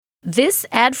This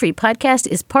ad-free podcast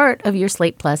is part of your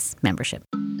Slate Plus membership.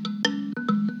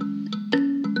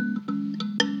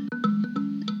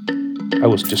 I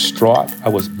was distraught. I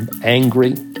was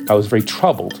angry. I was very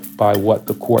troubled by what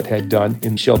the court had done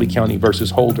in Shelby County versus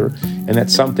Holder. And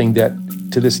that's something that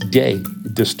to this day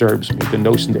disturbs me. The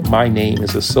notion that my name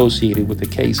is associated with a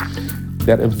case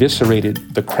that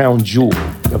eviscerated the crown jewel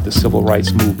of the civil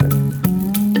rights movement.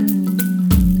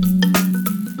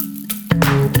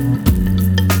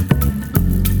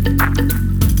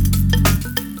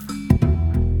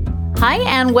 Hi,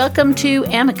 and welcome to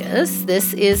Amicus.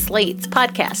 This is Slate's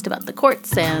podcast about the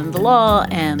courts and the law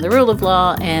and the rule of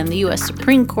law and the U.S.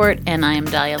 Supreme Court. And I am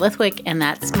Dahlia Lithwick, and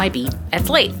that's my beat at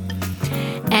Slate.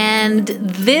 And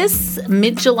this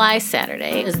mid-July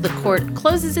Saturday, as the court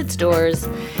closes its doors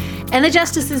and the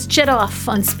justices jet off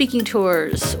on speaking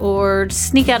tours or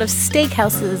sneak out of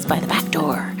steakhouses by the back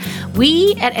door,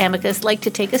 we at Amicus like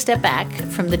to take a step back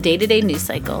from the day-to-day news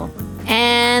cycle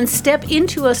and step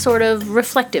into a sort of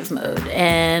reflective mode.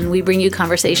 And we bring you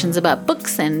conversations about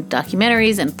books and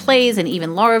documentaries and plays and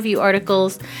even law review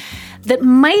articles that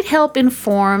might help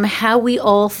inform how we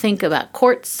all think about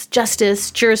courts, justice,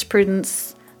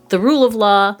 jurisprudence, the rule of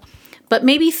law, but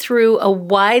maybe through a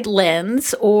wide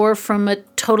lens or from a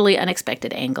totally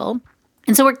unexpected angle.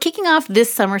 And so we're kicking off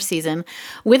this summer season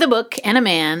with a book and a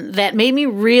man that made me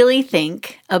really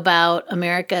think about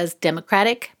America's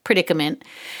democratic predicament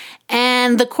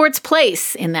and the court's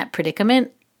place in that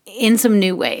predicament in some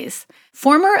new ways.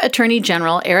 Former Attorney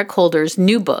General Eric Holder's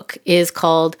new book is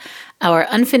called Our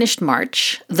Unfinished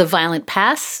March, The Violent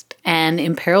Past and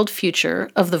Imperiled Future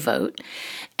of the Vote.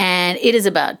 And it is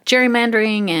about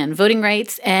gerrymandering and voting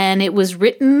rights, and it was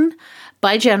written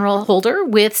by General Holder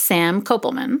with Sam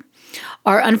Kopelman.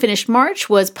 Our Unfinished March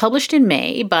was published in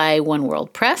May by One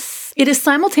World Press. It is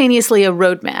simultaneously a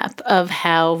roadmap of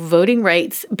how voting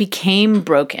rights became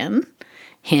broken.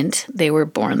 Hint, they were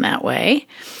born that way.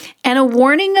 And a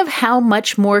warning of how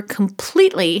much more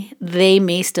completely they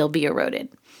may still be eroded.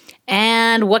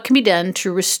 And what can be done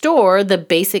to restore the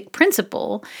basic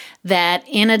principle that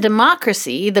in a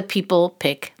democracy, the people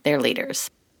pick their leaders.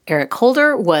 Eric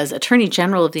Holder was Attorney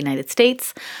General of the United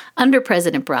States under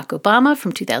President Barack Obama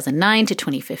from 2009 to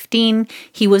 2015.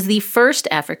 He was the first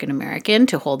African-American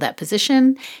to hold that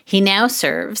position. He now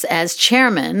serves as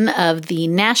chairman of the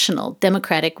National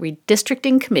Democratic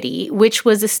Redistricting Committee, which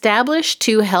was established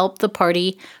to help the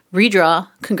party redraw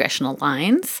congressional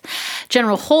lines.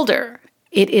 General Holder,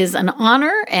 it is an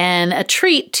honor and a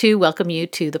treat to welcome you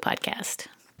to the podcast.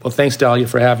 Well, thanks, Dahlia,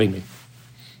 for having me.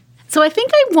 So I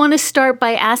think I want to start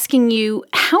by asking you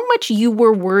how much you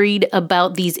were worried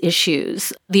about these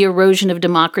issues, the erosion of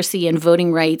democracy and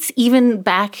voting rights, even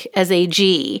back as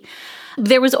AG.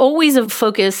 There was always a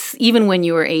focus, even when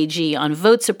you were AG, on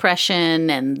vote suppression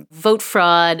and vote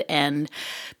fraud and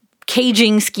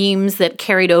caging schemes that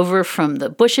carried over from the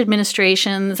Bush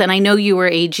administrations. And I know you were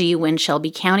AG when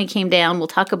Shelby County came down. We'll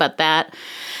talk about that.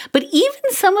 But even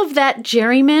some of that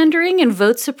gerrymandering and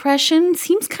vote suppression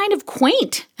seems kind of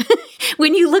quaint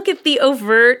when you look at the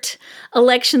overt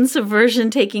election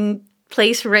subversion taking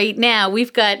place right now.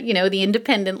 We've got, the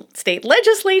independent state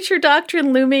legislature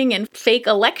doctrine looming and fake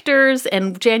electors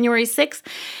and January 6th.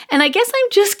 And I guess I'm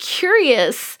just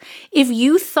curious if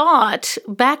you thought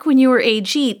back when you were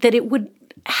AG that it would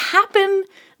happen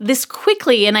this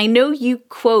quickly. And I know you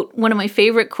quote one of my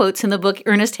favorite quotes in the book,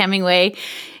 Ernest Hemingway,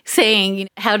 saying,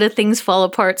 how do things fall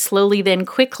apart slowly then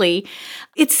quickly?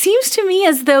 It seems to me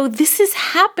as though this is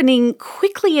happening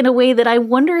quickly in a way that I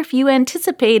wonder if you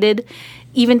anticipated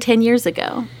even 10 years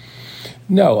ago.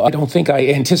 No, I don't think I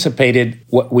anticipated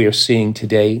what we are seeing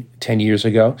today 10 years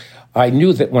ago. I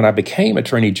knew that when I became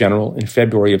Attorney General in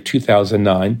February of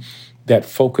 2009, that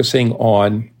focusing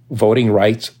on voting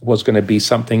rights was going to be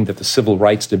something that the Civil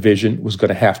Rights Division was going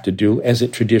to have to do, as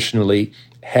it traditionally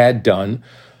had done.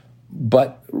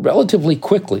 But relatively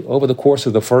quickly, over the course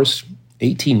of the first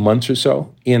 18 months or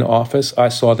so in office, I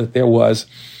saw that there was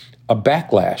a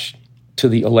backlash to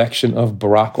the election of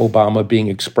Barack Obama being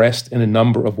expressed in a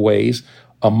number of ways,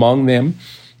 among them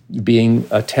being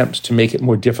attempts to make it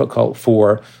more difficult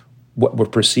for what were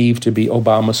perceived to be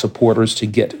Obama supporters to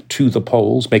get to the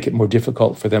polls, make it more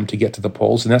difficult for them to get to the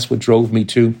polls. And that's what drove me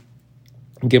to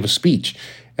give a speech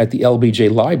at the LBJ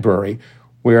Library,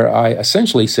 where I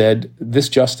essentially said this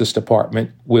Justice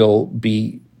Department will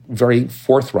be very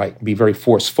forthright, be very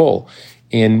forceful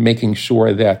in making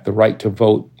sure that the right to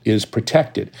vote is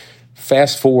protected.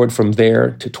 Fast forward from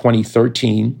there to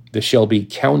 2013, the Shelby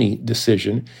County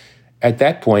decision. At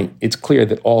that point, it's clear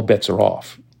that all bets are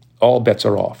off. All bets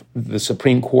are off. The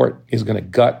Supreme Court is going to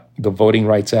gut the Voting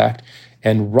Rights Act,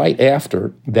 And right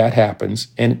after that happens,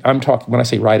 and when I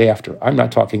say right after, I'm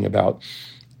not talking about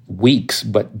weeks,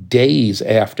 but days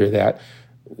after that,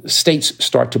 states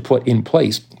start to put in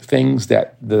place things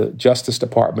that the Justice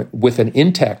Department, with an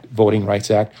intact Voting Rights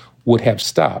Act, would have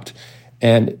stopped.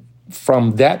 And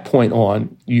from that point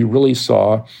on, you really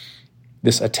saw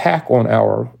this attack on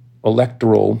our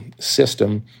electoral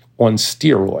system on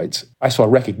steroids. I saw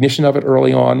recognition of it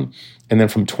early on, and then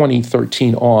from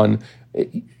 2013 on,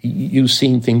 you've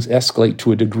seen things escalate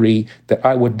to a degree that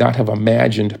I would not have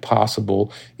imagined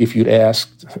possible if you'd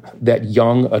asked that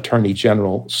young attorney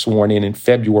general sworn in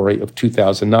February of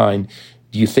 2009,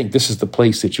 do you think this is the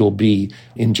place that you'll be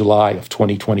in July of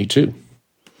 2022?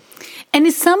 And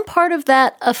is some part of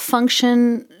that a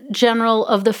function, General,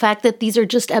 of the fact that these are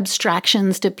just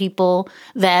abstractions to people,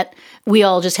 that we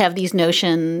all just have these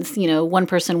notions, one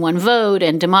person, one vote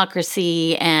and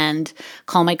democracy and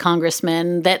call my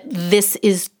congressman, that this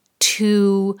is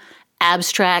too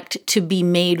abstract to be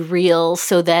made real,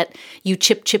 so that you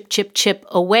chip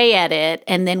away at it.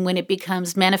 And then when it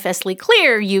becomes manifestly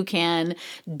clear, you can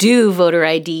do voter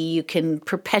ID, you can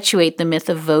perpetuate the myth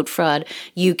of vote fraud,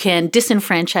 you can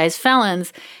disenfranchise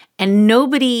felons, and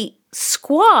nobody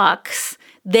squawks,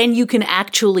 then you can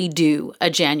actually do a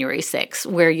January 6th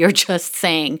where you're just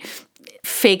saying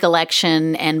fake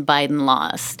election and Biden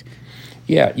lost.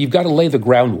 Yeah, you've got to lay the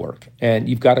groundwork, and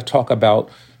you've got to talk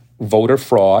about voter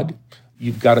fraud.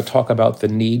 You've got to talk about the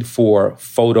need for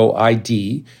photo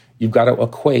ID. You've got to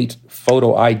equate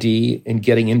photo ID and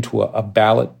getting into a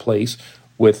ballot place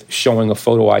with showing a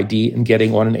photo ID and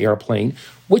getting on an airplane,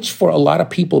 which for a lot of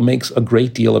people makes a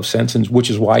great deal of sense, and which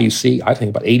is why you see, I think,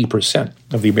 about 80%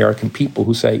 of the American people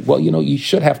who say, well, you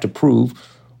should have to prove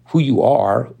who you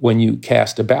are when you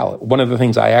cast a ballot. One of the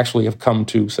things I actually have come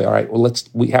to say, all right, well,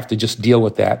 we have to just deal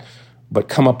with that, but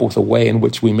come up with a way in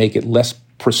which we make it less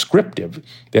prescriptive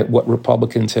than what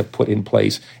Republicans have put in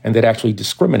place, and that actually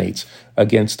discriminates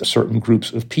against certain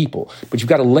groups of people. But you've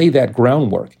got to lay that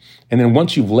groundwork. And then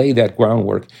once you've laid that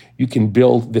groundwork, you can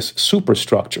build this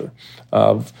superstructure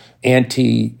of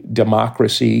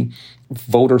anti-democracy,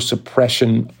 voter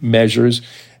suppression measures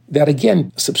that,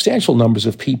 again, substantial numbers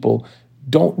of people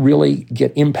don't really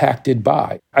get impacted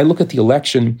by. I look at the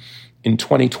election in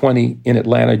 2020 in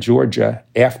Atlanta, Georgia,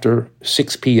 after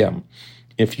 6 p.m.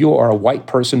 If you are a white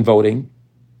person voting,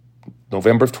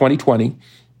 November of 2020,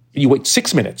 you wait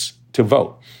 6 minutes to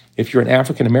vote. If you're an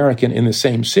African American in the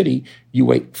same city, you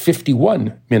wait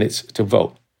 51 minutes to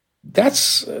vote. That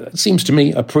seems to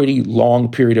me a pretty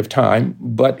long period of time.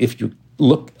 But if you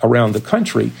look around the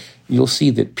country, you'll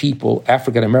see that people,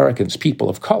 African Americans, people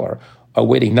of color, are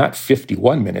waiting not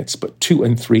 51 minutes, but 2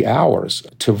 and 3 hours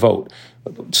to vote,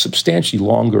 substantially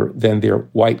longer than their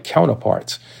white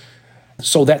counterparts.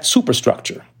 So that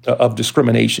superstructure of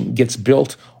discrimination gets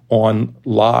built on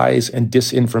lies and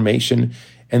disinformation,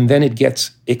 and then it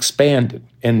gets expanded.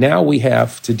 And now we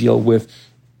have to deal with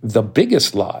the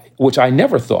biggest lie, which I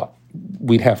never thought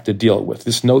we'd have to deal with,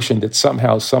 this notion that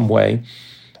somehow, some way,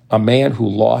 a man who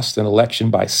lost an election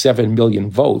by 7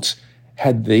 million votes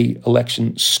had the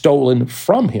election stolen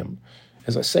from him.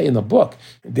 As I say in the book,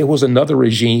 there was another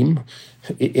regime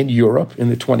in Europe in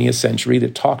the 20th century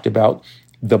that talked about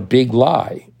the big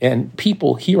lie. And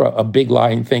people hear a big lie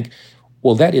and think,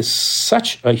 well, that is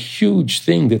such a huge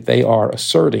thing that they are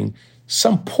asserting.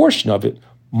 Some portion of it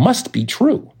must be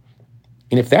true.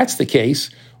 And if that's the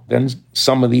case, then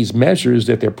some of these measures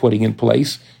that they're putting in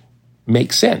place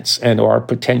make sense and are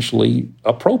potentially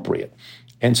appropriate.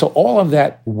 And so all of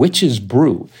that witch's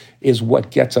brew is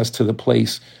what gets us to the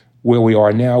place where we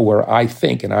are now, where I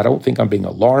think, and I don't think I'm being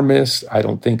alarmist, I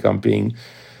don't think I'm being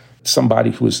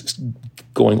somebody who is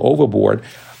going overboard,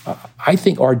 I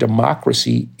think our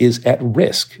democracy is at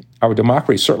risk. Our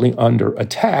democracy is certainly under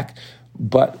attack,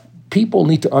 but people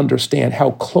need to understand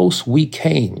how close we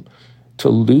came to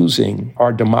losing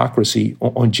our democracy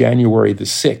on January the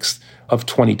 6th of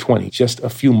 2020, just a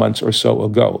few months or so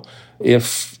ago.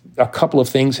 If a couple of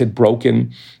things had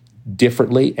broken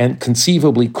differently and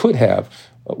conceivably could have,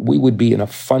 we would be in a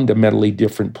fundamentally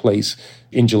different place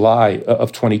in July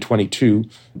of 2022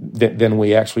 than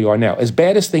we actually are now. As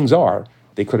bad as things are,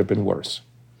 they could have been worse.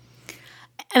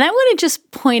 And I want to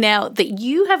just point out that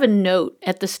you have a note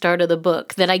at the start of the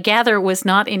book that I gather was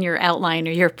not in your outline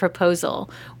or your proposal,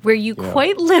 where you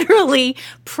quite literally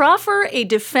proffer a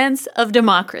defense of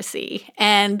democracy.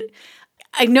 And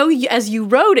I know as you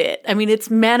wrote it, I mean, it's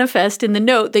manifest in the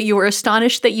note that you were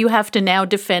astonished that you have to now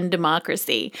defend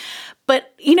democracy.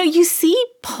 But, you see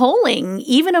polling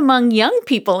even among young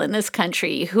people in this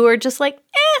country who are just like,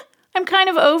 I'm kind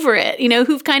of over it,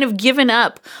 who've kind of given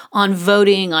up on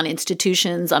voting, on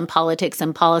institutions, on politics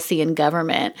and policy and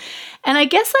government. And I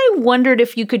guess I wondered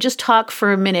if you could just talk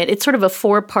for a minute. It's sort of a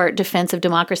 4-part defense of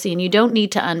democracy, and you don't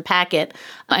need to unpack it.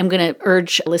 I'm going to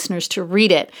urge listeners to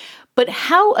read it. But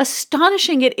how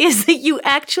astonishing it is that you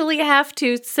actually have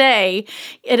to say,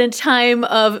 at a time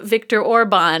of Viktor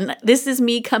Orban, this is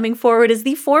me coming forward as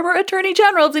the former Attorney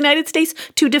General of the United States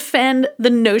to defend the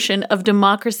notion of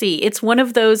democracy. It's one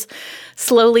of those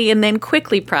slowly and then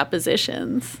quickly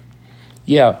propositions.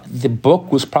 Yeah, the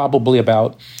book was probably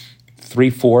about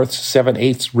 3/4,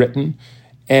 7/8 written.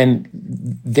 And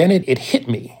then it hit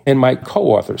me and my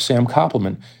co-author, Sam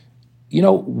Koppelman.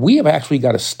 We have actually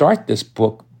got to start this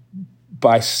book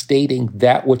by stating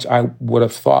that which I would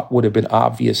have thought would have been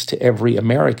obvious to every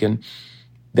American,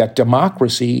 that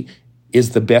democracy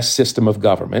is the best system of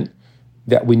government,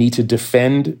 that we need to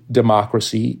defend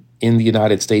democracy in the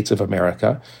United States of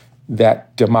America,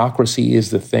 that democracy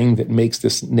is the thing that makes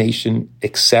this nation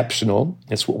exceptional.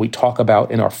 It's what we talk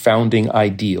about in our founding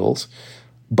ideals,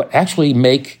 but actually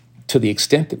make, to the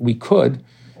extent that we could,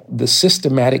 the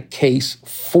systematic case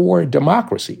for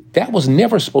democracy. That was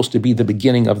never supposed to be the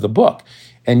beginning of the book.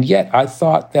 And yet I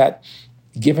thought that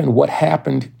given what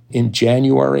happened in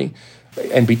January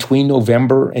and between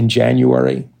November and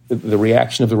January, the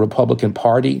reaction of the Republican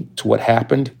Party to what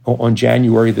happened on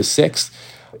January the 6th,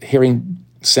 hearing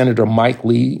Senator Mike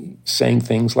Lee saying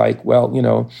things like,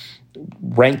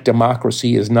 ranked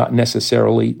democracy is not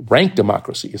necessarily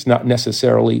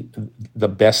the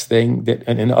best thing,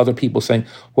 and other people saying,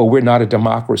 well, we're not a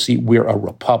democracy, we're a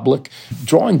republic.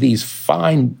 Drawing these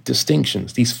fine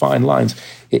distinctions, these fine lines,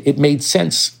 it made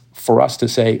sense for us to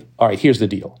say, all right, here's the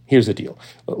deal.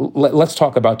 Let's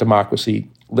talk about democracy.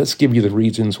 Let's give you the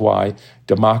reasons why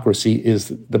democracy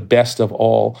is the best of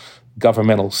all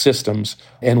governmental systems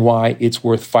and why it's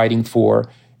worth fighting for.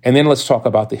 And then let's talk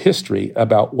about the history,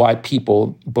 about why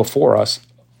people before us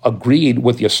agreed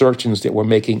with the assertions that we're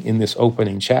making in this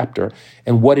opening chapter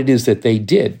and what it is that they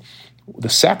did, the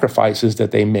sacrifices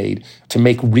that they made to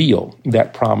make real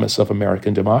that promise of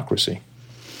American democracy.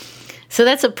 So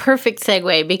that's a perfect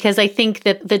segue, because I think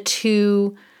that the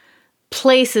two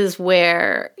places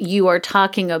where you are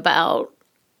talking about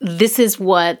this is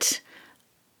what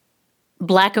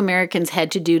Black Americans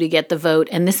had to do to get the vote,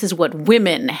 and this is what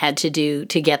women had to do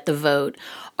to get the vote,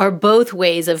 are both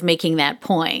ways of making that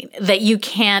point, that you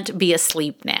can't be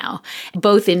asleep now,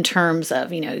 both in terms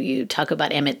of, you talk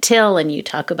about Emmett Till and you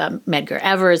talk about Medgar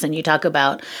Evers and you talk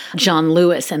about John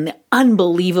Lewis and the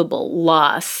unbelievable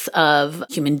loss of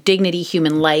human dignity,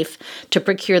 human life to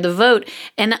procure the vote.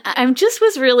 And I just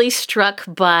was really struck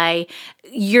by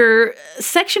your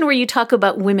section where you talk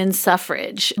about women's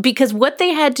suffrage, because what they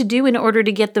had to do in order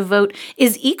to get the vote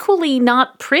is equally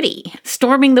not pretty.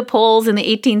 Storming the polls in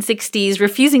the 1860s,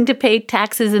 refusing to pay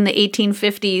taxes in the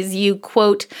 1850s. You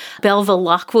quote Belva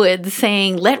Lockwood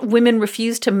saying, let women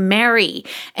refuse to marry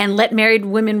and let married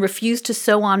women refuse to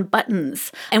sew on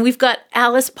buttons. And we've got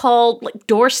Alice Paul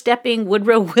doorstepping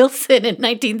Woodrow Wilson in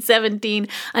 1917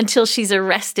 until she's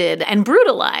arrested and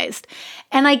brutalized.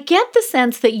 And I get the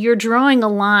sense that you're drawing a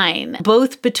line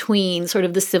both between sort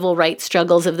of the civil rights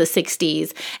struggles of the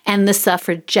 60s and the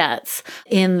suffragettes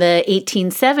in the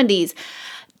 1870s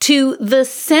to the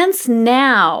sense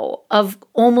now of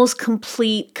almost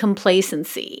complete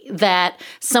complacency that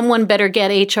someone better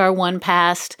get H.R. 1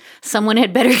 passed, someone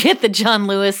had better get the John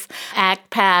Lewis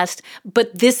Act passed,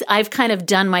 but this, I've kind of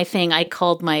done my thing. I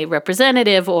called my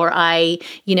representative, or I,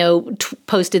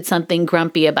 posted something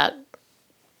grumpy about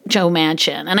Joe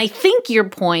Manchin. And I think your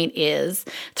point is,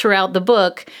 throughout the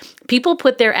book, people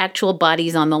put their actual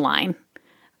bodies on the line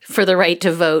for the right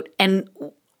to vote. And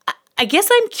I guess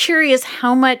I'm curious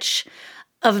how much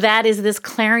of that is this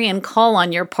clarion call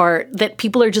on your part that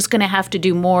people are just going to have to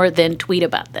do more than tweet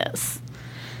about this.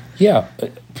 Yeah,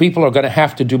 people are going to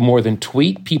have to do more than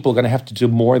tweet. People are going to have to do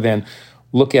more than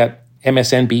look at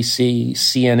MSNBC,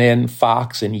 CNN,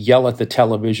 Fox, and yell at the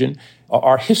television.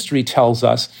 Our history tells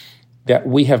us that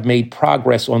we have made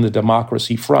progress on the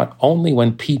democracy front only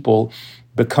when people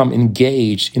become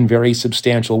engaged in very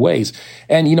substantial ways.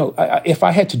 And, if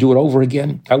I had to do it over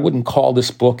again, I wouldn't call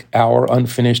this book Our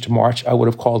Unfinished March. I would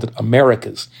have called it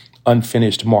America's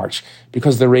Unfinished March,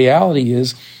 because the reality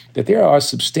is that there are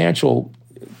substantial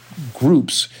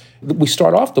groups. We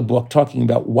start off the book talking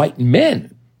about white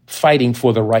men fighting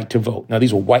for the right to vote. Now,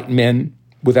 these are white men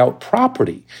without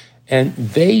property. And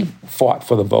they fought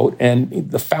for the vote, and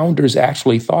the founders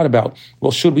actually thought about,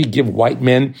 well, should we give white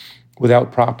men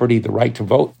without property the right to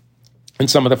vote? And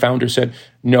some of the founders said,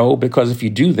 no, because if you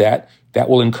do that, that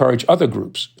will encourage other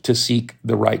groups to seek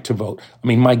the right to vote. I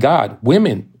mean, my God,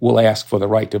 women will ask for the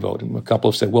right to vote. And a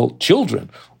couple have said, well, children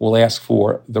will ask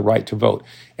for the right to vote.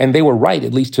 And they were right,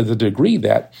 at least to the degree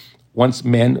that once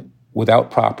men without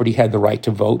property had the right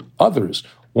to vote, others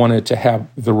wanted to have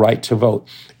the right to vote.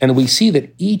 And we see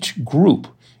that each group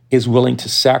is willing to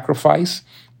sacrifice,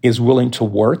 is willing to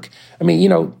work. I mean,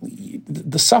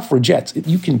 the suffragettes,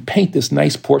 you can paint this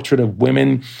nice portrait of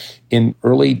women in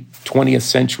early 20th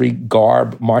century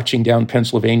garb marching down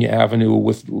Pennsylvania Avenue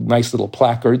with nice little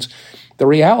placards. The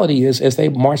reality is, as they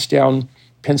marched down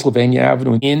Pennsylvania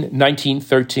Avenue in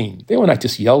 1913, they were not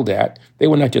just yelled at, they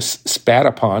were not just spat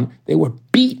upon, they were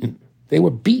beaten. They were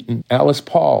beaten. Alice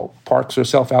Paul parks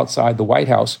herself outside the White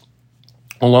House,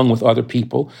 along with other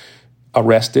people,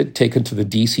 arrested, taken to the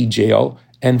D.C. jail,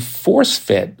 and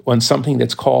force-fed on something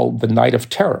that's called the Night of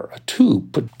Terror, a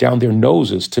tube put down their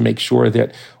noses to make sure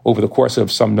that over the course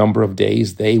of some number of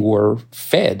days they were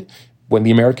fed. When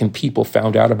the American people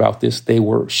found out about this, they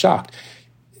were shocked.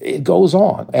 It goes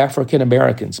on. African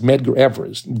Americans, Medgar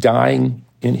Evers, dying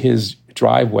in his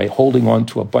driveway, holding on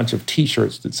to a bunch of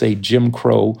T-shirts that say Jim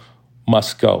Crow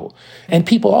must go. And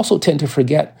people also tend to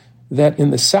forget that in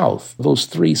the South, those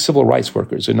three civil rights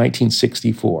workers in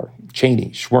 1964, Cheney,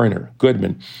 Schwerner,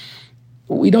 Goodman,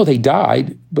 we know they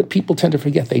died, but people tend to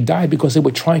forget they died because they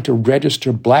were trying to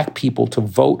register black people to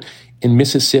vote in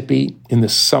Mississippi in the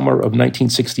summer of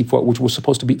 1964, which was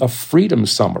supposed to be a freedom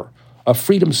summer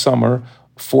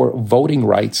for voting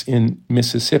rights in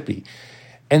Mississippi.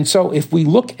 And so if we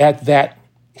look at that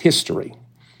history,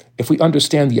 if we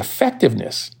understand the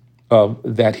effectiveness of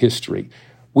that history,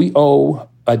 we owe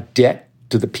a debt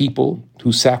to the people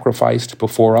who sacrificed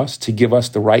before us to give us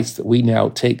the rights that we now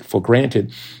take for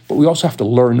granted, but we also have to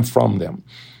learn from them.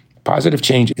 Positive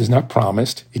change is not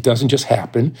promised. It doesn't just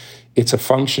happen. It's a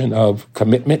function of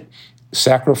commitment,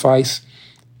 sacrifice,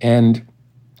 and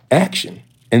action.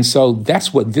 And so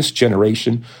that's what this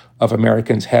generation of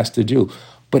Americans has to do.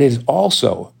 But it's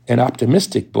also an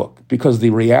optimistic book because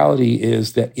the reality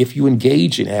is that if you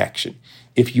engage in action,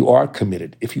 if you are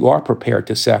committed, if you are prepared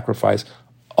to sacrifice,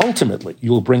 ultimately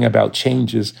you will bring about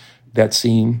changes that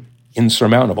seem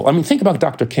insurmountable. I mean, think about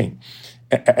Dr. King.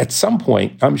 At some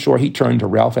point, I'm sure he turned to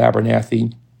Ralph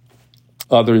Abernathy,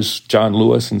 others, John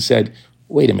Lewis, and said,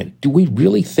 wait a minute, do we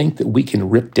really think that we can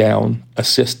rip down a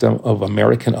system of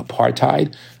American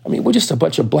apartheid? I mean, we're just a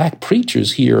bunch of black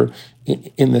preachers here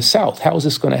in the South. How is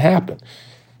this going to happen?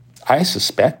 I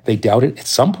suspect they doubted at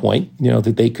some point,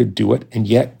 that they could do it, and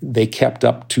yet they kept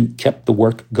the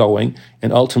work going,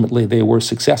 and ultimately they were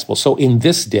successful. So in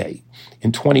this day,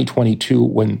 in 2022,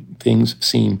 when things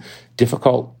seem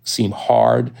difficult, seem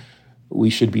hard, we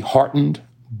should be heartened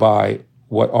by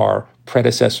what our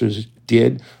predecessors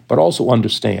did, but also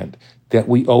understand that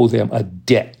we owe them a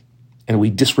debt, and we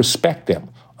disrespect them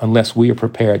unless we are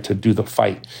prepared to do the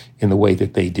fight in the way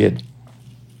that they did.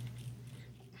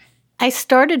 I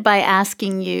started by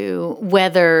asking you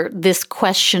whether this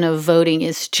question of voting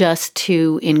is just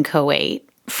too inchoate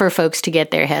for folks to get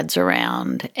their heads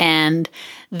around, and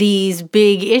these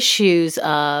big issues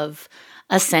of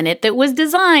a Senate that was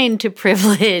designed to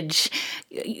privilege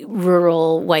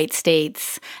rural white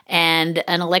states and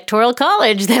an electoral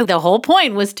college that the whole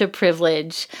point was to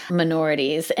privilege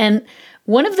minorities. And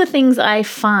one of the things I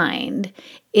find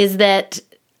is that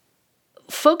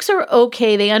folks are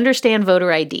okay, they understand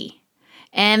voter ID.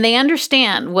 And they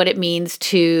understand what it means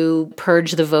to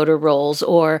purge the voter rolls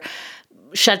or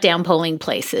shut down polling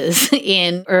places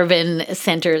in urban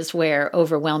centers where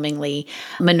overwhelmingly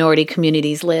minority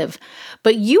communities live.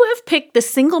 But you have picked the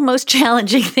single most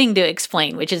challenging thing to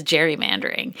explain, which is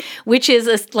gerrymandering, which is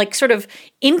a sort of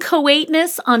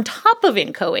inchoateness on top of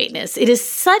inchoateness. It is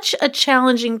such a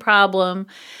challenging problem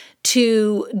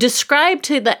to describe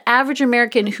to the average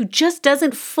American who just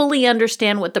doesn't fully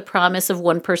understand what the promise of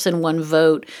one person, one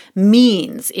vote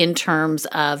means in terms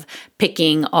of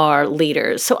picking our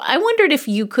leaders. So I wondered if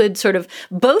you could sort of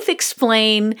both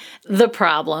explain the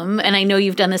problem, and I know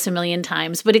you've done this a million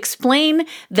times, but explain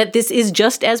that this is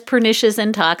just as pernicious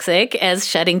and toxic as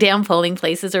shutting down polling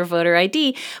places or voter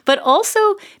ID, but also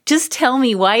just tell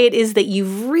me why it is that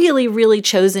you've really, really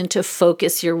chosen to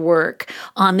focus your work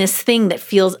on this thing that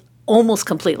feels almost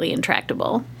completely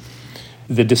intractable.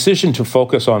 The decision to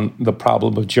focus on the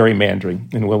problem of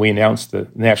gerrymandering, and when we announced the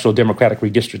National Democratic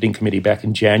Redistricting Committee back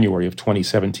in January of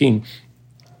 2017,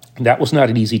 that was not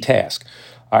an easy task.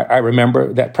 I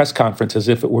remember that press conference as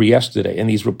if it were yesterday, and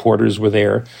these reporters were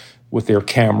there with their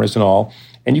cameras and all,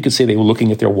 and you could say they were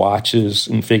looking at their watches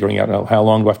and figuring out, how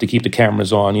long do I have to keep the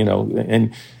cameras on,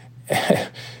 and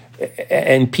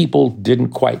And people didn't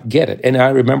quite get it. And I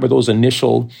remember those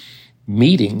initial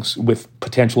meetings with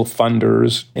potential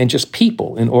funders and just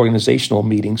people in organizational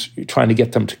meetings trying to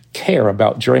get them to care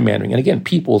about gerrymandering. And again,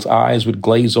 people's eyes would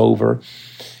glaze over.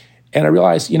 And I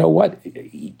realized, you know what?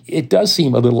 It does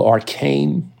seem a little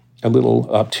arcane, a little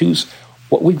obtuse.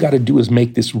 What we've got to do is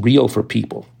make this real for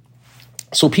people.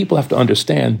 So people have to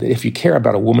understand that if you care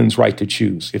about a woman's right to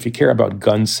choose, if you care about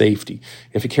gun safety,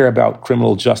 if you care about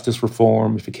criminal justice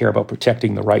reform, if you care about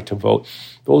protecting the right to vote,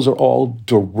 those are all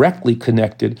directly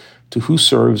connected to who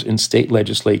serves in state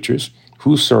legislatures,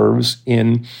 who serves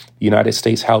in the United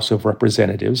States House of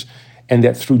Representatives, and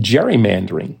that through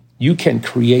gerrymandering, you can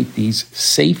create these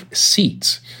safe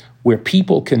seats where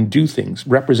people can do things,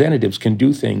 representatives can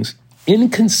do things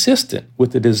inconsistent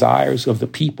with the desires of the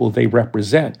people they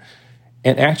represent,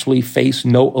 and actually face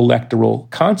no electoral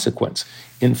consequence.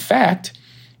 In fact,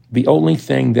 the only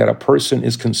thing that a person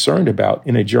is concerned about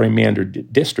in a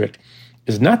gerrymandered district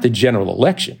is not the general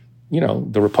election. You know,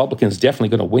 the Republican's definitely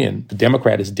going to win. The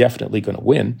Democrat is definitely going to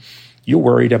win. You're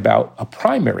worried about a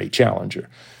primary challenger,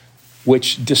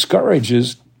 which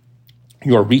discourages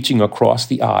your reaching across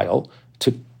the aisle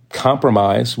to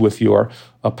compromise with your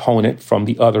opponent from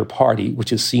the other party,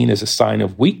 which is seen as a sign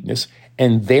of weakness,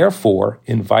 and therefore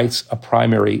invites a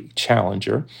primary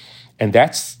challenger. And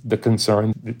that's the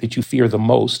concern that you fear the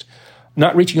most.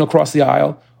 Not reaching across the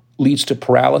aisle leads to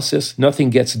paralysis. Nothing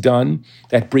gets done.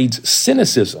 That breeds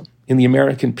cynicism in the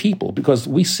American people because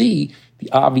we see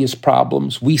the obvious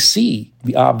problems. We see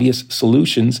the obvious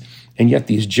solutions. And yet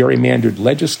these gerrymandered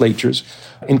legislatures,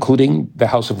 including the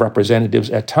House of Representatives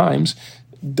at times,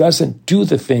 doesn't do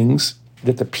the things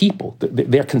that the people,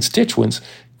 their constituents,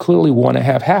 clearly want to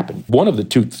have happen. One of the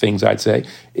two things I'd say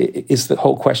is the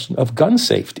whole question of gun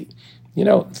safety. You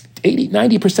know,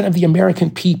 90% of the American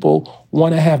people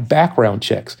want to have background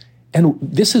checks. And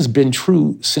this has been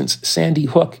true since Sandy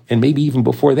Hook, and maybe even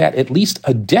before that, at least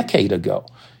a decade ago.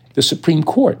 The Supreme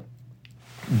Court,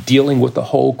 dealing with the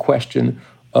whole question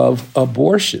of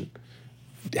abortion,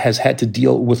 has had to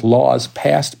deal with laws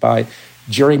passed by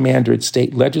gerrymandered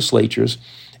state legislatures.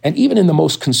 And even in the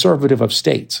most conservative of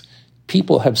states,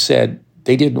 people have said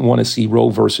they didn't want to see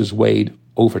Roe versus Wade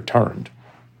overturned.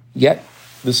 Yet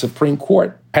the Supreme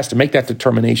Court has to make that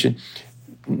determination,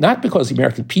 not because the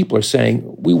American people are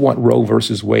saying we want Roe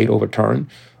versus Wade overturned,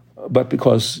 but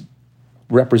because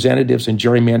representatives and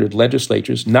gerrymandered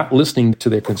legislatures, not listening to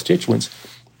their constituents,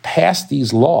 pass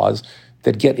these laws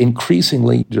that get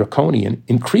increasingly draconian,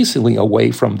 increasingly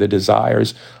away from the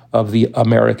desires of the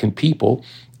American people.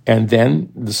 And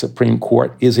then the Supreme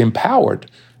Court is empowered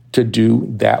to do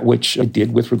that which it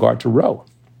did with regard to Roe.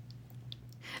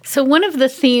 So one of the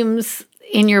themes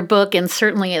in your book, and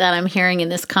certainly that I'm hearing in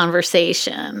this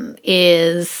conversation,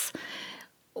 is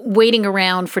waiting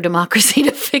around for democracy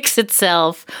to fix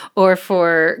itself or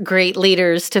for great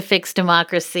leaders to fix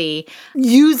democracy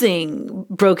using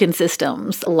broken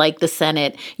systems like the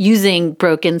Senate, using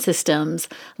broken systems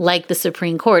like the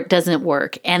Supreme Court doesn't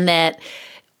work, and that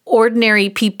ordinary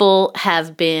people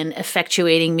have been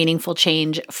effectuating meaningful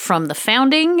change from the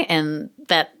founding, and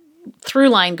that through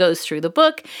line goes through the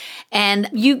book. And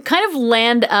you kind of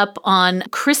land up on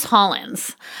Chris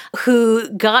Hollins, who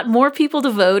got more people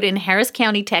to vote in Harris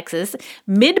County, Texas,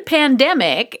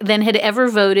 mid-pandemic than had ever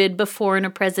voted before in a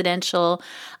presidential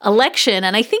election.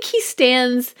 And I think he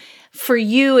stands for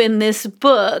you in this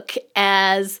book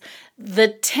as the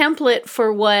template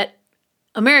for what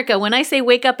America, when I say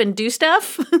wake up and do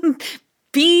stuff,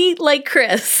 be like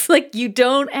Chris. Like, you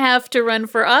don't have to run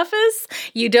for office.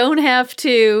 You don't have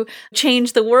to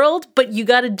change the world, but you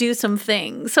got to do some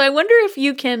things. So I wonder if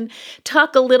you can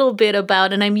talk a little bit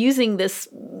about, and I'm using this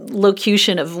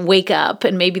locution of wake up,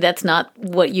 and maybe that's not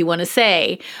what you want to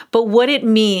say, but what it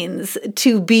means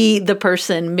to be the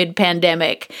person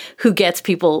mid-pandemic who gets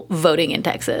people voting in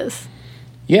Texas.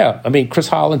 Yeah, I mean, Chris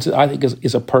Hollins, I think,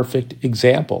 is a perfect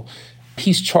example.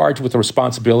 He's charged with the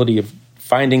responsibility of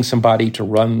finding somebody to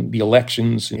run the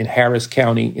elections in Harris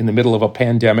County in the middle of a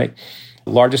pandemic,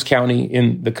 largest county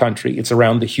in the country. It's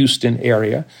around the Houston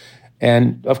area.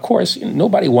 And of course,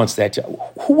 nobody wants that job.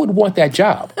 Who would want that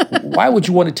job? Why would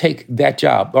you want to take that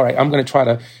job? All right, I'm going to try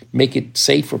to make it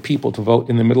safe for people to vote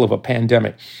in the middle of a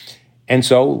pandemic. And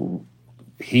so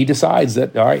he decides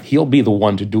that, all right, he'll be the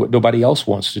one to do it. Nobody else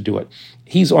wants to do it.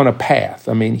 He's on a path.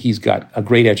 I mean, he's got a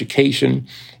great education.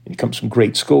 He comes from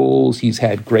great schools. He's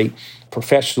had great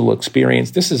professional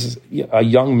experience. This is a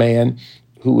young man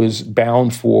who is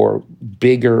bound for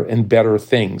bigger and better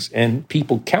things. And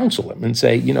people counsel him and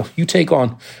say, you take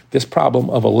on this problem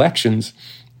of elections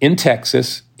in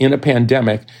Texas in a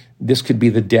pandemic. this could be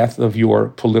the death of your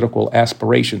political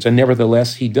aspirations. And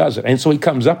nevertheless, he does it. And so he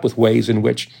comes up with ways in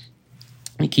which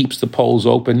he keeps the polls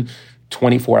open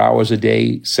 24 hours a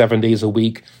day, 7 days a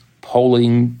week,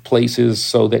 polling places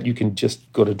so that you can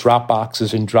just go to drop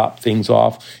boxes and drop things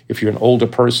off. If you're an older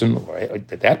person, or at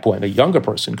that point, a younger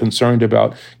person concerned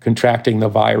about contracting the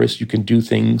virus, you can do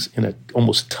things in an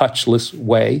almost touchless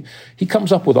way. He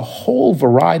comes up with a whole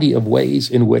variety of ways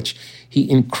in which he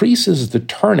increases the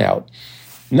turnout,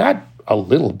 not a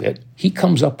little bit. He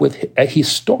comes up with a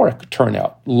historic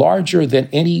turnout, larger than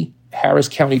any Harris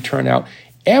County turnout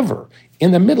ever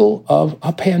in the middle of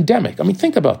a pandemic. I mean,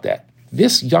 think about that.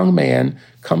 This young man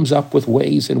comes up with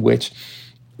ways in which,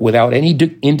 without any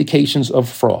indications of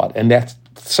fraud, and that's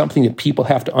something that people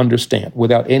have to understand,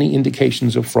 without any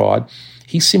indications of fraud,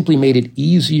 he simply made it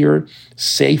easier,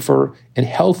 safer, and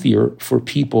healthier for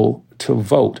people to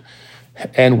vote.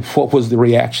 And what was the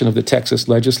reaction of the Texas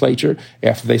legislature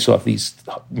after they saw these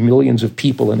millions of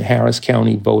people in Harris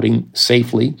County voting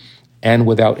safely and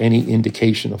without any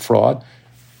indication of fraud?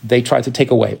 They tried to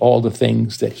take away all the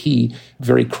things that he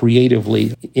very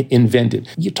creatively invented.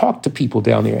 You talk to people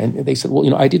down there, and they said,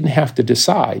 well, I didn't have to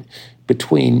decide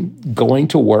between going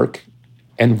to work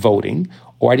and voting,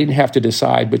 or I didn't have to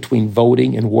decide between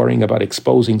voting and worrying about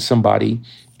exposing somebody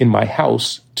in my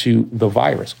house to the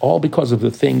virus, all because of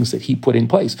the things that he put in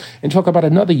place. And talk about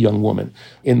another young woman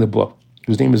in the book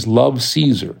whose name is Love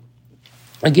Caesar.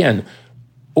 Again,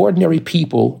 ordinary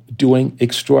people doing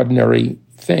extraordinary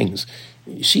things.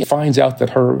 She finds out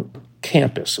that her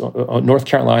campus, North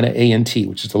Carolina A&T,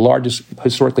 which is the largest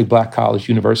historically black college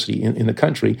university in the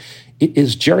country, it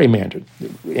is gerrymandered.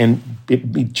 And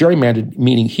gerrymandered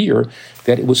meaning here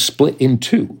that it was split in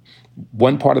two.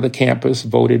 One part of the campus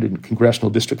voted in Congressional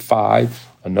District 5.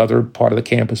 Another part of the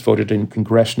campus voted in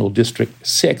Congressional District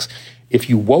 6. If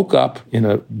you woke up in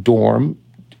a dorm,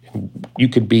 you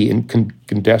could be in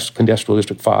Congressional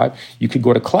District 5. You could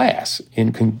go to class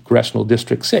in Congressional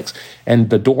District 6. And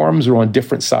the dorms are on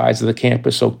different sides of the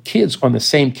campus, so kids on the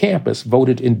same campus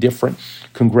voted in different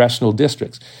congressional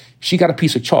districts. She got a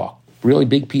piece of chalk, really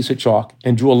big piece of chalk,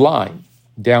 and drew a line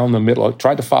down the middle,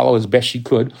 tried to follow as best she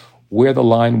could where the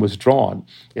line was drawn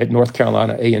at North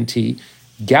Carolina A&T,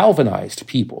 galvanized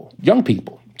people, young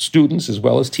people, students as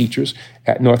well as teachers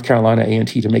at North Carolina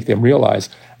A&T to make them realize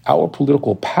our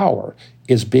political power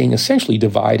is being essentially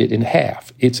divided in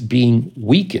half. It's being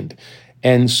weakened.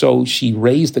 And so she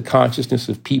raised the consciousness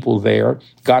of people there,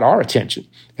 got our attention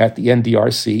at the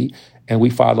NDRC, and we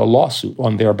filed a lawsuit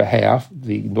on their behalf.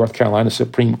 The North Carolina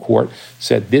Supreme Court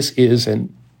said this is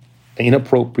an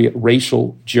inappropriate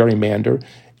racial gerrymander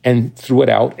and threw it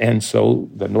out. And so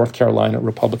the North Carolina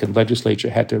Republican legislature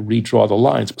had to redraw the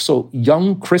lines. So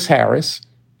young Chris Harris,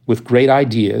 with great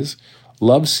ideas,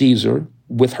 Love Caesar,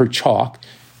 with her chalk,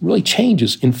 really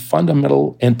changes in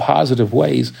fundamental and positive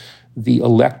ways the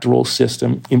electoral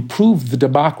system, improved the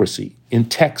democracy in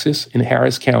Texas, in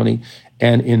Harris County,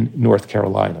 and in North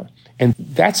Carolina. And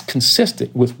that's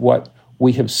consistent with what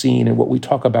we have seen and what we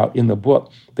talk about in the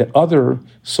book that other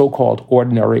so-called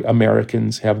ordinary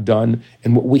Americans have done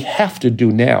and what we have to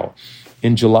do now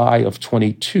in July of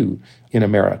 22 in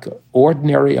America.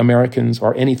 Ordinary Americans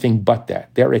are anything but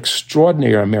that. They're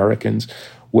extraordinary Americans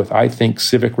with, I think,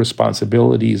 civic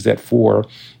responsibilities that for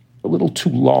a little too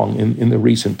long in the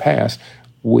recent past,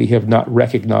 we have not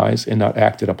recognized and not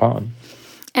acted upon.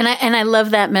 And I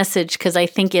love that message because I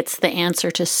think it's the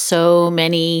answer to so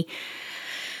many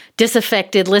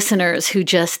disaffected listeners who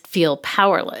just feel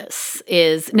powerless.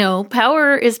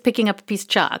 Power is picking up a piece of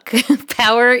chalk.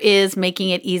 Power is making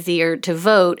it easier to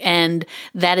vote. And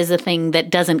that is a thing that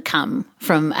doesn't come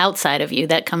from outside of you.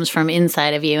 That comes from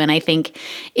inside of you. And I think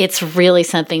it's really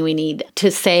something we need to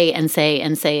say and say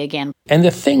and say again. And the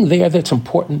thing there that's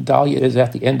important, Dahlia, is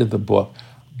at the end of the book,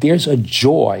 there's a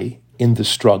joy in the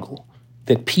struggle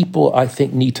that people, I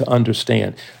think, need to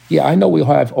understand. Yeah, I know we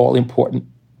have all important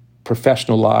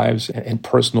professional lives and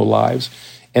personal lives,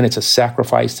 and it's a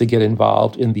sacrifice to get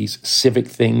involved in these civic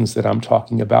things that I'm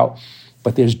talking about,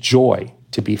 but there's joy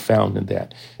to be found in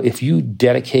that. If you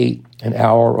dedicate an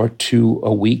hour or two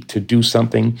a week to do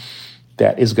something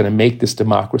that is going to make this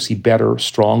democracy better,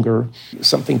 stronger,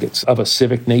 something that's of a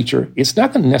civic nature, it's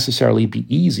not going to necessarily be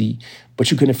easy,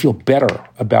 but you're going to feel better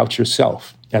about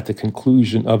yourself at the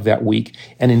conclusion of that week.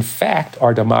 And in fact,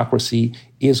 our democracy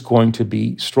is going to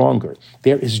be stronger.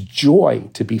 There is joy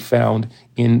to be found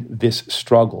in this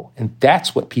struggle. And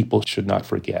that's what people should not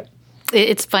forget.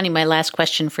 It's funny, my last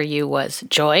question for you was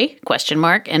joy, ?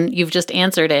 And you've just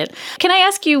answered it. Can I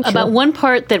ask you about one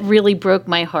part that really broke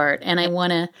my heart? And I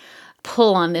want to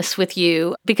pull on this with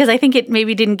you because I think it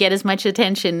maybe didn't get as much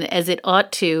attention as it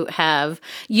ought to have.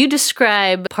 You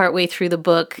describe partway through the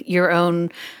book your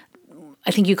own,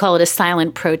 I think you call it a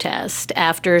silent protest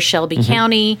after Shelby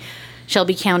County.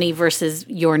 Shelby County versus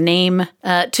your name,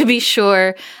 to be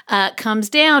sure, comes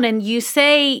down. And you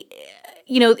say,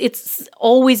 it's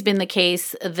always been the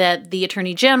case that the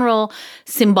Attorney General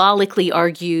symbolically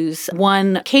argues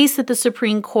one case at the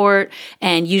Supreme Court,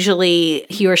 and usually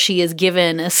he or she is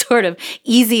given a sort of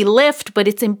easy lift, but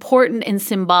it's important and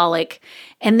symbolic.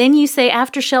 And then you say,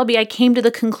 after Shelby, I came to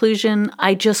the conclusion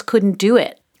I just couldn't do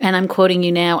it. And I'm quoting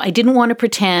you now, I didn't want to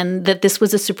pretend that this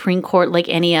was a Supreme Court like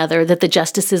any other, that the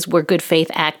justices were good faith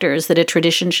actors, that a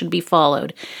tradition should be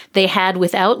followed. They had,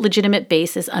 without legitimate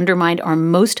basis, undermined our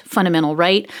most fundamental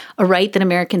right, a right that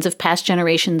Americans of past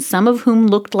generations, some of whom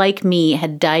looked like me,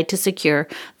 had died to secure,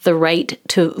 the right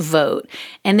to vote.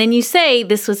 And then you say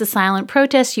this was a silent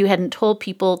protest you hadn't told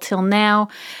people till now,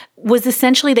 was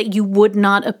essentially that you would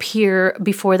not appear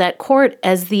before that court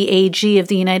as the AG of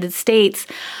the United States.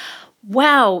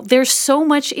 Wow, there's so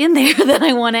much in there that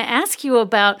I want to ask you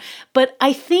about. But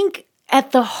I think at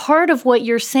the heart of what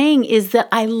you're saying is that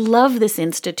I love this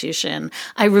institution.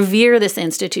 I revere this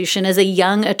institution. As a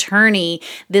young attorney,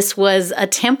 this was a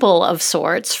temple of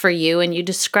sorts for you, and you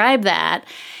describe that.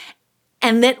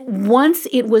 And that once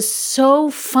it was so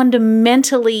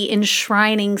fundamentally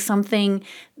enshrining something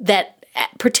that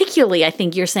particularly, I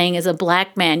think you're saying as a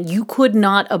Black man, you could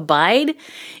not abide.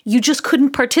 You just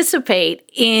couldn't participate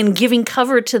in giving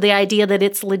cover to the idea that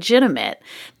it's legitimate.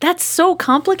 That's so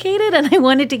complicated, and I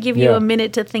wanted to give you a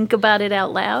minute to think about it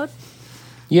out loud.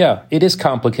 Yeah, it is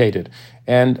complicated.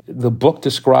 And the book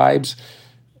describes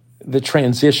the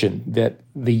transition that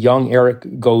the young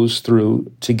Eric goes through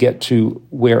to get to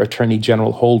where Attorney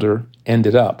General Holder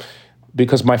ended up.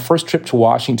 Because my first trip to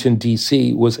Washington,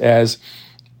 D.C. was as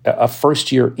a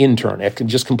first-year intern. I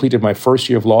just completed my first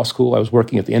year of law school. I was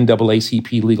working at the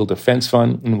NAACP Legal Defense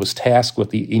Fund and was tasked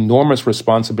with the enormous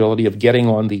responsibility of getting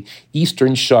on the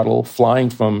Eastern Shuttle,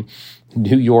 flying from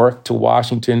New York to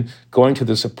Washington, going to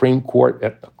the Supreme Court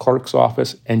at the clerk's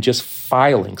office, and just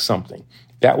filing something.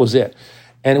 That was it.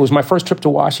 And it was my first trip to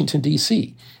Washington,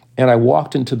 D.C. And I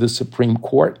walked into the Supreme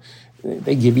Court.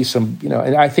 They give you some,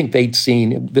 and I think they'd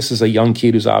seen, this is a young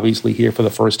kid who's obviously here for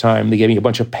the first time. They gave me a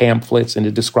bunch of pamphlets and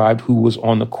it described who was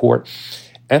on the court.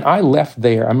 And I left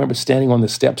there. I remember standing on the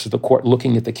steps of the court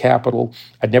looking at the Capitol.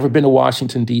 I'd never been to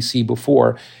Washington, D.C.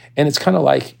 before. And it's kind of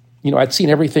like, I'd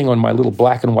seen everything on my little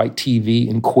black and white TV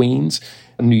in Queens,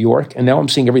 New York, and now I'm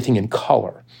seeing everything in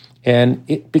color. And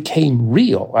it became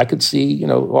real. I could see,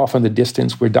 off in the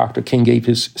distance where Dr. King gave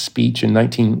his speech in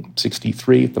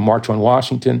 1963 at the March on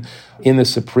Washington in the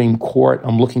Supreme Court.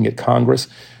 I'm looking at Congress.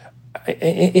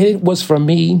 It was for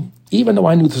me, even though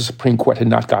I knew the Supreme Court had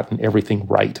not gotten everything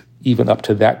right, even up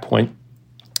to that point,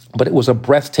 but it was a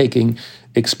breathtaking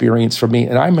experience for me.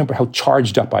 And I remember how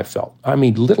charged up I felt. I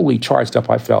mean, literally charged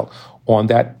up I felt on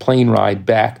that plane ride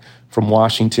back from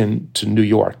Washington to New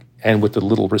York. And with the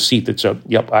little receipt that said,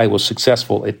 yep, I was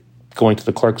successful at going to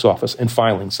the clerk's office and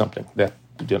filing something. That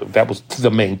was the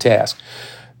main task.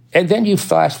 And then you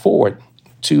fast forward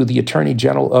to the Attorney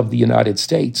General of the United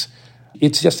States.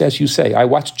 It's just as you say. I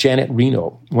watched Janet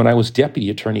Reno, when I was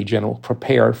Deputy Attorney General,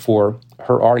 prepare for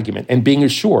her argument and being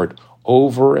assured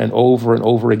over and over and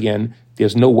over again,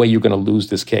 there's no way you're going to lose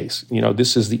this case.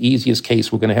 This is the easiest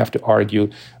case we're going to have to argue.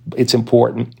 It's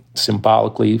important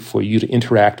symbolically for you to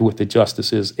interact with the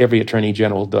justices. Every attorney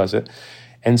general does it.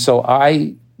 And so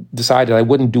I decided I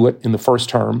wouldn't do it in the first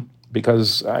term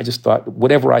because I just thought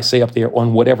whatever I say up there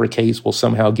on whatever case will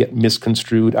somehow get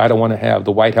misconstrued. I don't want to have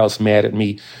the White House mad at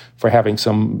me for having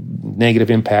some negative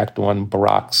impact on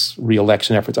Barack's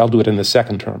reelection efforts. I'll do it in the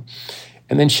second term.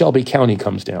 And then Shelby County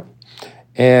comes down.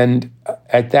 And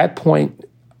at that point,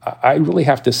 I really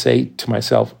have to say to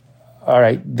myself, all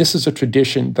right, this is a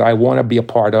tradition that I want to be a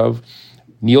part of.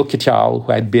 Neil Katyal,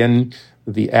 who had been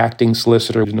the acting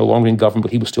solicitor, was no longer in government,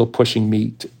 but he was still pushing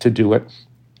me to do it.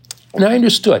 And I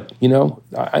understood,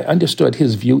 I understood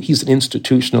his view. He's an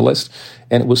institutionalist,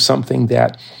 and it was something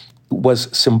that was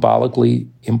symbolically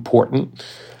important.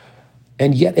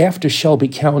 And yet after Shelby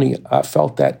County, I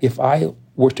felt that if I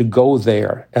were to go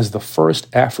there as the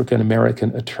first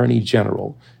African-American attorney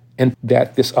general, and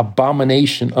that this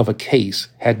abomination of a case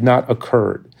had not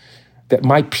occurred, that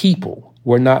my people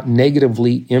were not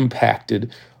negatively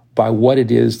impacted by what it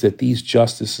is that these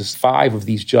justices, 5 of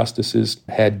these justices,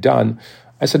 had done,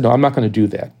 I said, no, I'm not going to do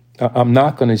that. I'm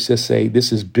not going to just say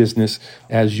this is business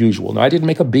as usual. Now, I didn't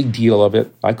make a big deal of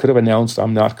it. I could have announced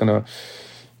I'm not going to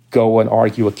go and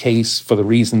argue a case for the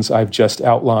reasons I've just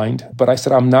outlined. But I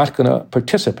said, I'm not going to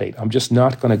participate. I'm just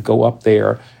not going to go up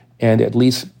there and at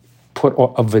least put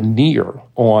a veneer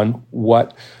on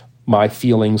what my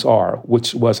feelings are,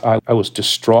 which was I was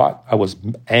distraught, I was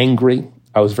angry,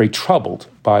 I was very troubled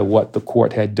by what the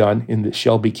court had done in the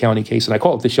Shelby County case. And I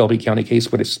call it the Shelby County case,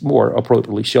 but it's more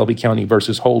appropriately Shelby County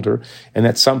versus Holder. And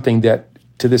that's something that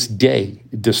to this day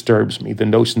disturbs me, the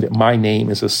notion that my name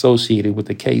is associated with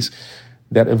the case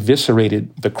that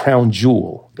eviscerated the crown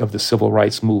jewel of the civil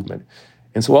rights movement.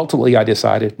 And so ultimately I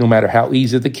decided, no matter how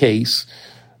easy the case,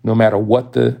 no matter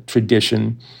what the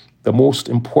tradition, the most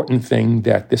important thing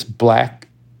that this black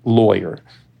lawyer,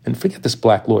 and forget this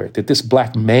black lawyer, that this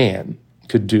black man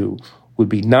could do would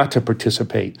be not to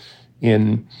participate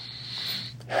in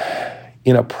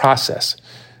a process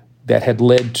that had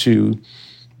led to,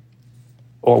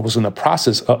 or was in the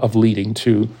process of leading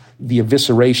to, the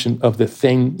evisceration of the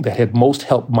thing that had most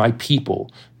helped my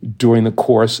people during the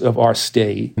course of our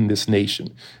stay in this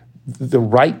nation. The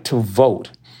right to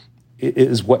vote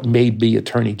is what made me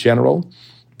Attorney General.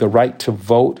 The right to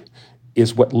vote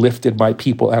is what lifted my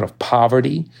people out of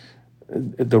poverty.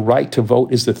 The right to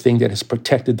vote is the thing that has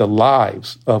protected the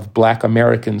lives of Black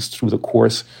Americans through the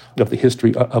course of the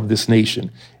history of this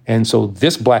nation. And so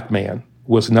this black man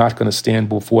was not going to stand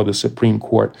before the Supreme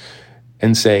Court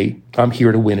and say, I'm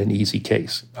here to win an easy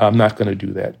case. I'm not going to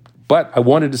do that. But I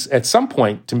wanted to, at some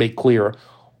point, to make clear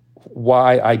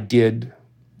why I did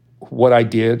what I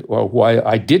did or why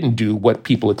I didn't do what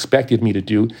people expected me to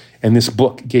do. And this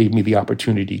book gave me the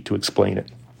opportunity to explain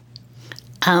it.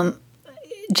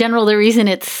 General, the reason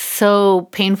it's so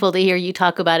painful to hear you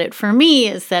talk about it for me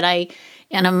is that I,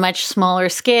 on a much smaller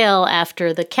scale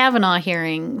after the Kavanaugh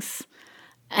hearings,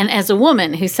 and as a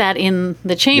woman who sat in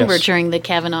the chamber during the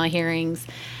Kavanaugh hearings,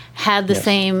 had the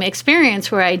same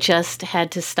experience where I just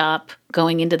had to stop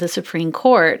going into the Supreme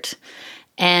Court.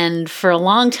 And for a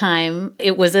long time,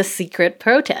 it was a secret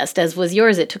protest, as was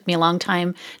yours. It took me a long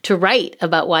time to write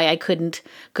about why I couldn't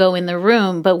go in the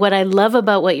room. But what I love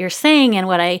about what you're saying and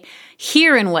what I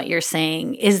hear in what you're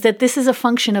saying is that this is a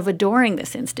function of adoring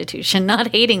this institution, not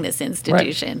hating this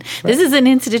institution. Right. This is an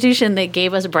institution that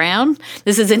gave us Brown.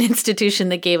 This is an institution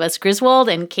that gave us Griswold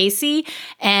and Casey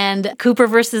and Cooper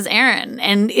versus Aaron.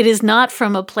 And it is not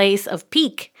from a place of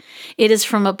pique. It is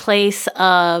from a place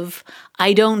of,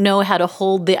 I don't know how to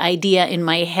hold the idea in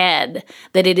my head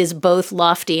that it is both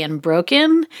lofty and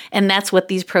broken. And that's what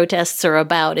these protests are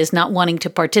about, is not wanting to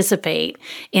participate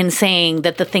in saying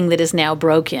that the thing that is now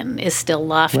broken is still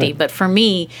lofty. Right. But for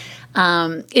me,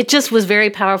 it just was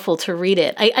very powerful to read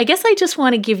it. I guess I just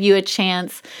want to give you a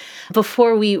chance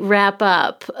before we wrap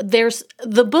up.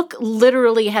 The book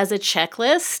literally has a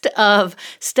checklist of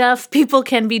stuff people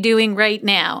can be doing right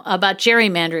now about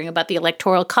gerrymandering, about the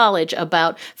Electoral College,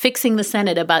 about fixing the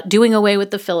Senate, about doing away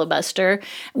with the filibuster.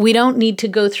 We don't need to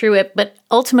go through it, but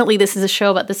ultimately this is a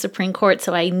show about the Supreme Court,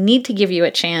 so I need to give you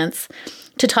a chance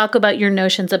to talk about your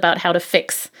notions about how to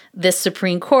fix this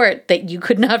Supreme Court that you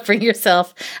could not bring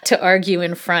yourself to argue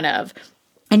in front of.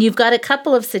 And you've got a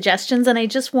couple of suggestions, and I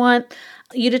just want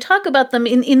you to talk about them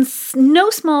in no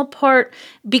small part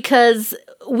because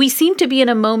we seem to be in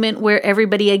a moment where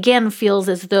everybody again feels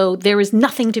as though there is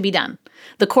nothing to be done.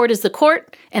 The court is the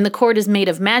court, and the court is made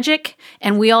of magic,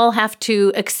 and we all have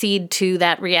to accede to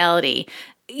that reality.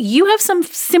 You have some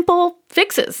simple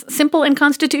fixes, simple and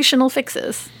constitutional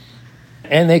fixes.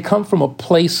 And they come from a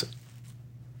place,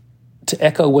 to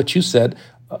echo what you said,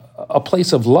 a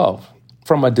place of love,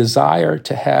 from a desire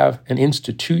to have an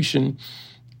institution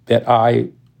that I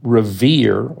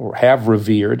revere or have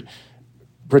revered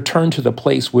return to the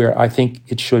place where I think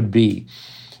it should be.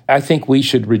 I think we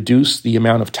should reduce the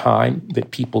amount of time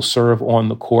that people serve on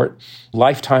the court.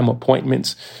 Lifetime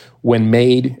appointments, when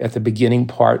made at the beginning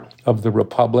part of the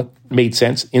Republic, made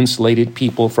sense, insulated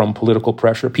people from political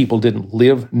pressure. People didn't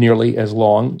live nearly as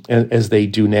long as they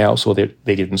do now, so they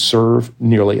didn't serve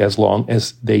nearly as long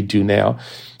as they do now.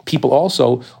 People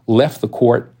also left the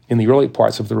court in the early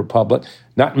parts of the Republic,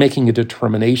 not making a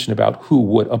determination about who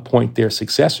would appoint their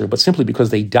successor, but simply because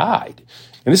they died.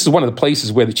 And this is one of the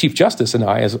places where the Chief Justice and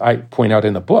I, as I point out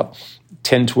in the book,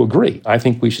 tend to agree. I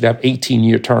think we should have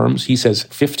 18-year terms. He says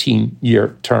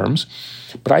 15-year terms.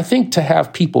 But I think to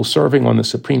have people serving on the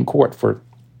Supreme Court for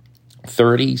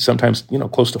 30, sometimes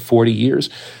close to 40 years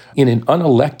in an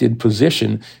unelected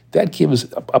position, that gives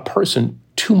a person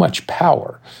too much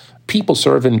power. People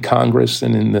serve in Congress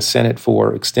and in the Senate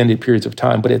for extended periods of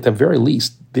time, but at the very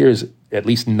least, there's at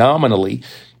least nominally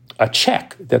a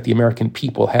check that the American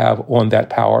people have on that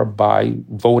power by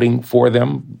voting for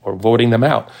them or voting them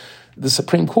out. The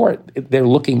Supreme Court, they're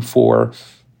looking for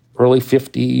early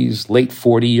 50s, late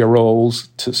 40-year-olds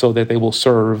so that they will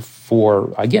serve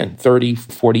for, again, 30,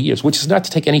 40 years, which is not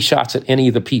to take any shots at any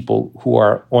of the people who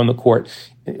are on the court.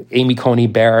 Amy Coney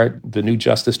Barrett, the new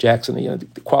Justice Jackson,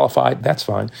 qualified, that's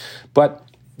fine. But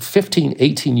 15,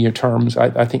 18-year terms,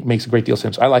 I think makes a great deal of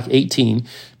sense. I like 18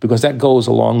 because that goes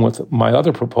along with my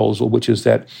other proposal, which is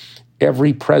that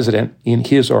every president in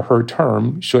his or her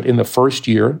term should, in the first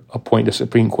year, appoint a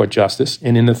Supreme Court justice,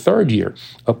 and in the third year,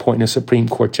 appoint a Supreme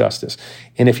Court justice.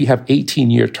 And if you have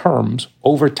 18-year terms,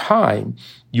 over time,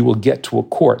 you will get to a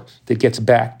court that gets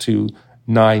back to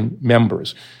 9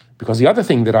 members. Because the other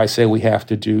thing that I say we have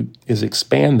to do is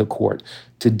expand the court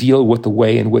to deal with the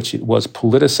way in which it was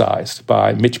politicized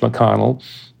by Mitch McConnell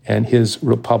and his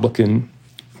Republican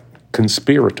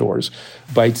conspirators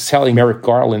by telling Merrick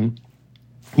Garland,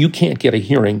 you can't get a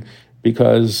hearing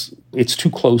because it's too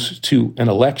close to an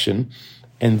election,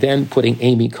 and then putting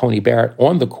Amy Coney Barrett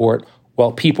on the court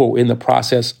while people were in the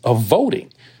process of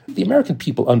voting. The American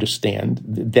people understand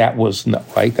that was not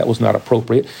right, that was not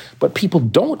appropriate, but people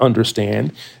don't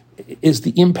understand is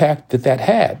the impact that that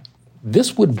had.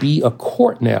 This would be a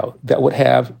court now that would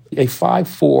have a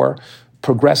 5-4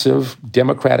 progressive,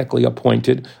 democratically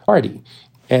appointed party.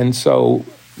 And so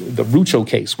the Rucho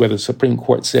case, where the Supreme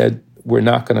Court said we're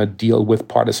not going to deal with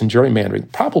partisan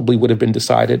gerrymandering, probably would have been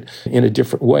decided in a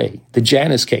different way. The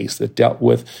Janus case that dealt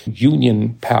with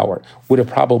union power would have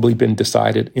probably been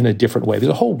decided in a different way.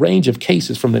 There's a whole range of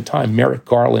cases from the time Merrick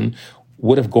Garland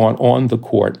would have gone on the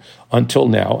court until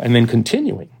now, and then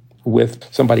continuing with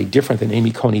somebody different than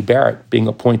Amy Coney Barrett being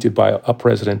appointed by a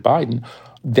President Biden,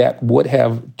 that would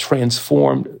have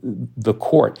transformed the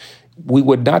court. We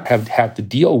would not have had to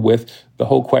deal with the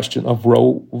whole question of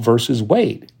Roe versus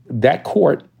Wade. That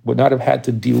court would not have had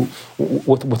to deal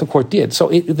with what the court did. So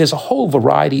there's a whole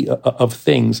variety of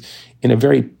things in a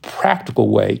very practical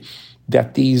way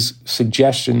that these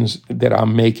suggestions that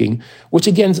I'm making, which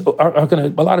again are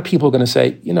going to, a lot of people are going to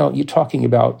say, you're talking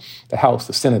about the House,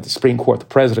 the Senate, the Supreme Court, the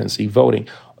presidency, voting.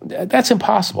 That's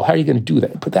impossible. How are you going to do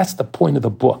that? But that's the point of the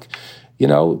book.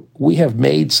 We have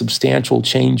made substantial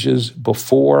changes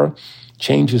before,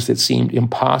 changes that seemed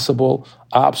impossible,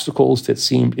 obstacles that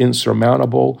seemed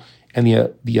insurmountable,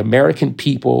 and the American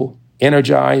people,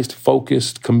 energized,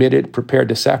 focused, committed, prepared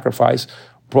to sacrifice,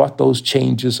 brought those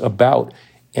changes about.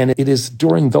 And it is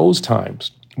during those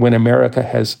times when America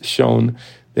has shown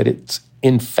that it's,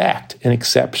 in fact, an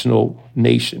exceptional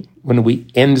nation, when we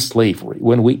end slavery,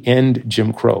 when we end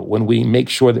Jim Crow, when we make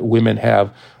sure that women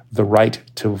have the right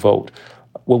to vote,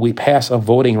 when we pass a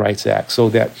Voting Rights Act so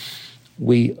that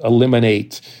we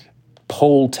eliminate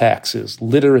poll taxes,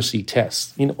 literacy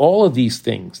tests, all of these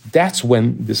things. That's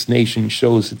when this nation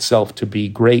shows itself to be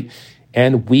great,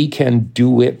 and we can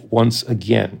do it once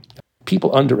again.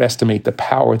 People underestimate the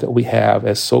power that we have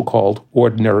as so-called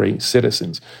ordinary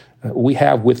citizens. We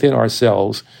have within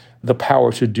ourselves the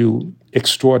power to do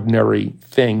extraordinary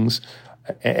things.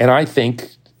 And I think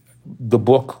the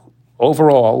book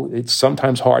overall, it's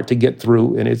sometimes hard to get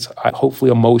through, and it's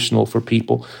hopefully emotional for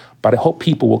people. But I hope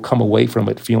people will come away from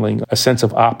it feeling a sense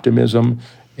of optimism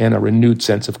and a renewed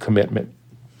sense of commitment.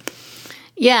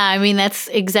 Yeah, that's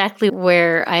exactly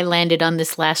where I landed on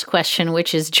this last question,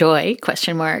 which is joy, ?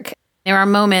 There are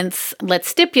moments, let's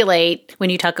stipulate,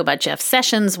 when you talk about Jeff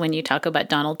Sessions, when you talk about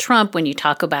Donald Trump, when you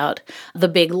talk about the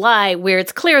big lie, where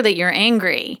it's clear that you're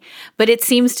angry. But it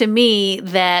seems to me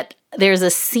that there's a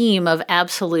seam of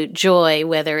absolute joy,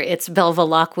 whether it's Belva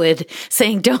Lockwood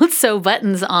saying don't sew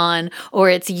buttons on, or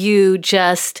it's you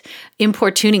just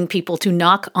importuning people to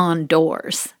knock on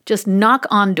doors. Just knock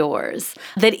on doors.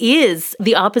 That is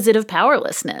the opposite of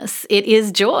powerlessness. It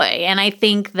is joy. And I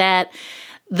think that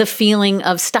the feeling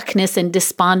of stuckness and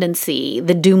despondency,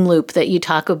 the doom loop that you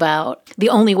talk about, the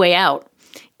only way out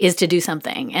is to do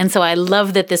something. And so I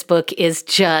love that this book is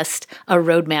just a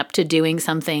roadmap to doing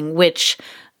something, which,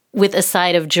 with a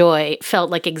side of joy, felt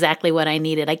like exactly what I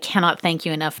needed. I cannot thank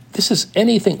you enough. This is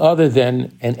anything other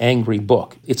than an angry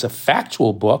book. It's a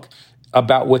factual book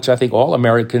about which I think all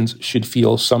Americans should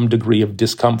feel some degree of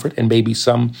discomfort and maybe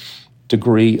some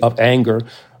degree of anger.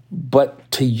 But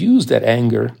to use that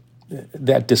anger,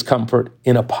 that discomfort,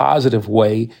 in a positive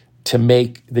way to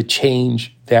make the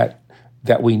change that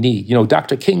we need.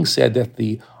 Dr. King said that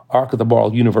the arc of the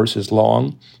moral universe is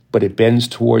long, but it bends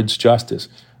towards justice.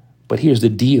 But here's the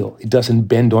deal. It doesn't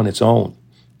bend on its own.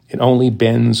 It only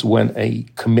bends when a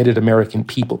committed American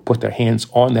people put their hands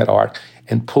on that arc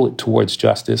and pull it towards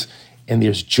justice. And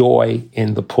there's joy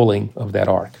in the pulling of that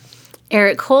arc.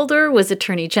 Eric Holder was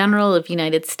Attorney General of the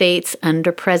United States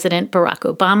under President Barack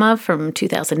Obama from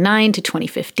 2009 to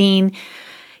 2015.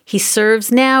 He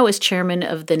serves now as chairman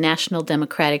of the National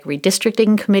Democratic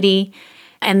Redistricting Committee.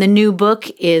 And the new book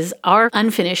is Our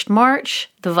Unfinished March,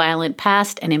 The Violent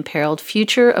Past and Imperiled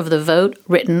Future of the Vote,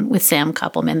 written with Sam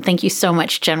Koppelman. Thank you so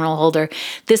much, General Holder.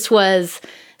 This was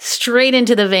straight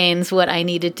into the veins what I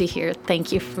needed to hear.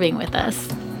 Thank you for being with us.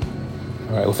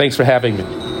 All right. Well, thanks for having me.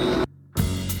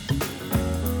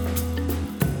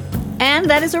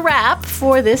 And that is a wrap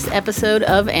for this episode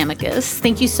of Amicus.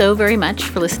 Thank you so very much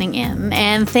for listening in.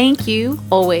 And thank you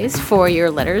always for your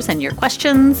letters and your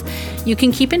questions. You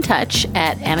can keep in touch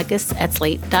at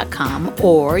amicus@slate.com,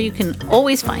 or you can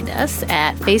always find us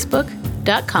at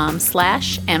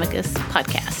facebook.com/Amicus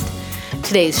podcast.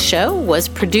 Today's show was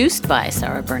produced by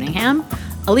Sarah Birmingham.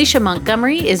 Alicia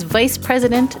Montgomery is Vice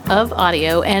President of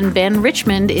Audio, and Ben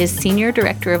Richmond is Senior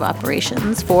Director of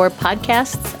Operations for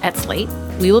Podcasts at Slate.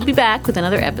 We will be back with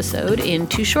another episode in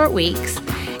 2 short weeks.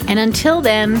 And until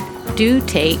then, do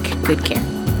take good care.